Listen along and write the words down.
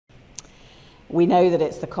We know that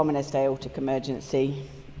it's the commonest aortic emergency.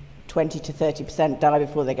 20 to 30% die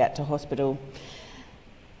before they get to hospital.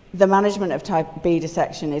 The management of type B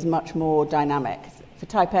dissection is much more dynamic. For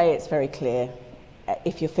type A, it's very clear.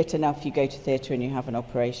 If you're fit enough, you go to theatre and you have an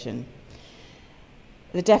operation.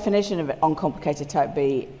 The definition of uncomplicated type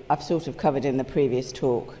B, I've sort of covered in the previous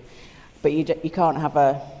talk, but you can't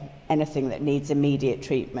have anything that needs immediate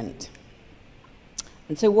treatment.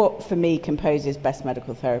 And so what, for me, composes best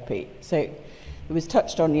medical therapy? So it was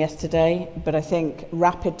touched on yesterday, but I think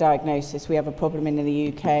rapid diagnosis, we have a problem in the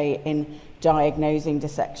UK in diagnosing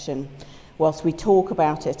dissection. Whilst we talk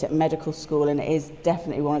about it at medical school, and it is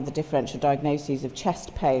definitely one of the differential diagnoses of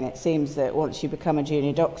chest pain, it seems that once you become a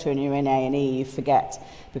junior doctor and you're in A&E, you forget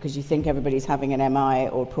because you think everybody's having an MI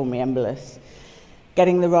or pulmonary embolus.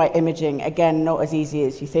 Getting the right imaging, again, not as easy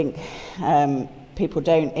as you think. People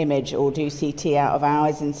don't image or do CT out of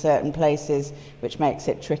hours in certain places, which makes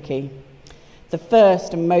it tricky. The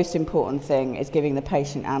first and most important thing is giving the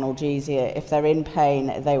patient analgesia. If they're in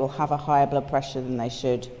pain, they will have a higher blood pressure than they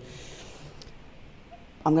should.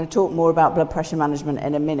 I'm going to talk more about blood pressure management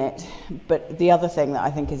in a minute, but the other thing that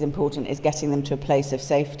I think is important is getting them to a place of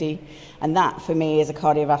safety, and that for me is a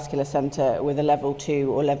cardiovascular centre with a level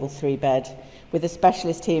 2 or level 3 bed, with a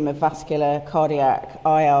specialist team of vascular, cardiac,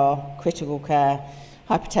 IR, critical care,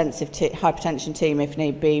 hypertension team if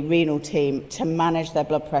need be, renal team, to manage their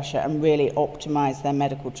blood pressure and really optimise their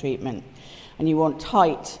medical treatment. And you want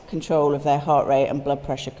tight control of their heart rate and blood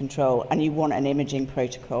pressure control, and you want an imaging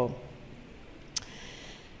protocol.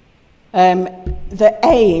 The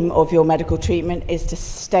aim of your medical treatment is to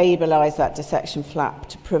stabilise that dissection flap,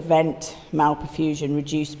 to prevent malperfusion,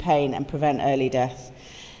 reduce pain and prevent early death.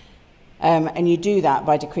 And you do that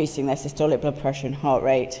by decreasing their systolic blood pressure and heart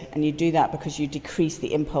rate, and you do that because you decrease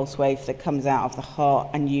the impulse wave that comes out of the heart,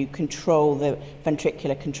 and you control the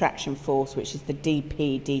ventricular contraction force, which is the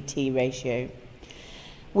dP/dt ratio.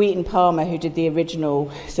 𝗏-Palmer, who did the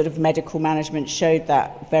original sort of medical management, showed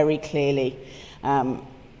that very clearly.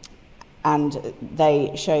 And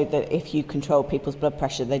they showed that if you control people's blood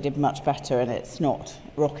pressure, they did much better, and it's not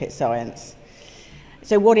rocket science.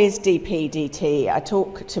 So what is dP/dt? I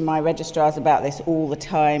talk to my registrars about this all the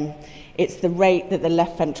time. It's the rate that the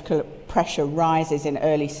left ventricular pressure rises in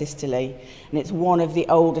early systole, and it's one of the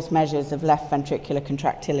oldest measures of left ventricular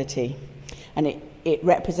contractility. And it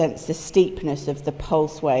represents the steepness of the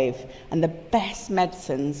pulse wave, and the best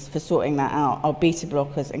medicines for sorting that out are beta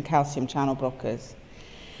blockers and calcium channel blockers.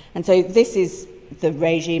 And so this is the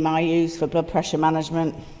regime I use for blood pressure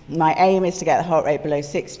management. My aim is to get the heart rate below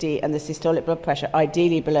 60 and the systolic blood pressure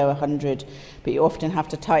ideally below 100, but you often have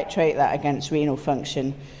to titrate that against renal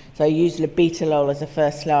function. So I use labetalol as a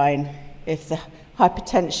first line. If the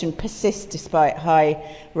hypertension persists despite high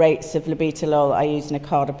rates of labetalol, I use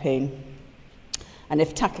nicardipine. And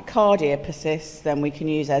if tachycardia persists, then we can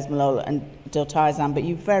use esmolol and diltiazem, but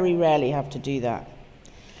you very rarely have to do that.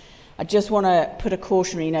 I just want to put a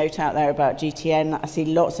cautionary note out there about GTN. I see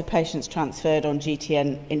lots of patients transferred on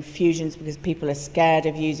GTN infusions because people are scared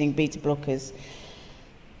of using beta blockers.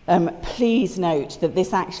 Please note that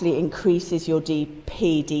this actually increases your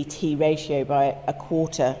dP/dt ratio by a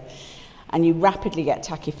quarter, and you rapidly get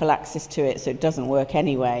tachyphylaxis to it, so it doesn't work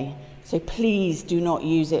anyway. So please do not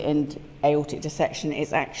use it in aortic dissection.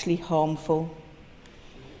 It's actually harmful.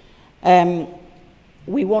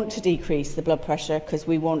 We want to decrease the blood pressure because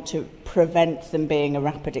we want to prevent them being a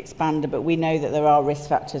rapid expander, but we know that there are risk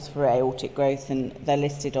factors for aortic growth, and they're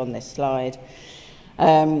listed on this slide.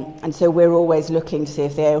 And so we're always looking to see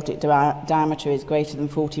if the aortic diameter is greater than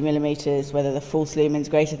 40 millimetres, whether the false lumen is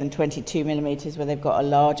greater than 22 millimetres, whether they've got a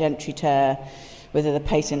large entry tear, whether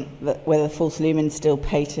the false lumen is still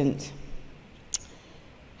patent.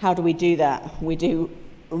 How do we do that? We do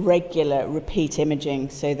regular repeat imaging,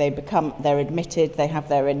 so they're admitted, they have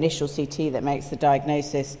their initial CT that makes the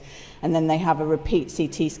diagnosis, and then they have a repeat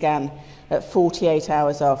CT scan at 48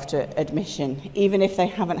 hours after admission, even if they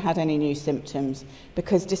haven't had any new symptoms,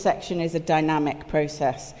 because dissection is a dynamic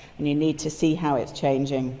process and you need to see how it's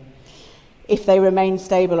changing. If they remain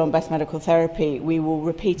stable on best medical therapy, we will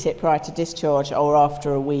repeat it prior to discharge or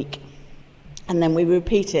after a week, and then we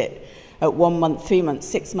repeat it at 1 month, 3 months,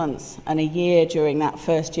 6 months, and a year during that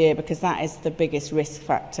first year, because that is the biggest risk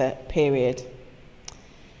factor period.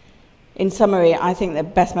 In summary, I think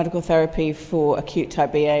that best medical therapy for acute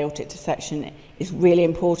type B aortic dissection is really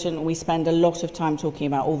important. We spend a lot of time talking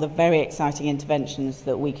about all the very exciting interventions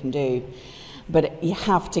that we can do, but you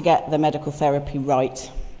have to get the medical therapy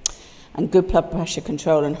right. And good blood pressure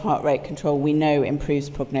control and heart rate control, we know,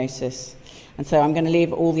 improves prognosis. And so I'm going to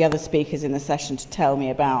leave all the other speakers in the session to tell me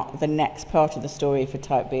about the next part of the story for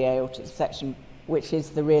type B aortic dissection, which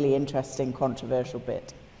is the really interesting, controversial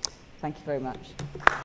bit. Thank you very much.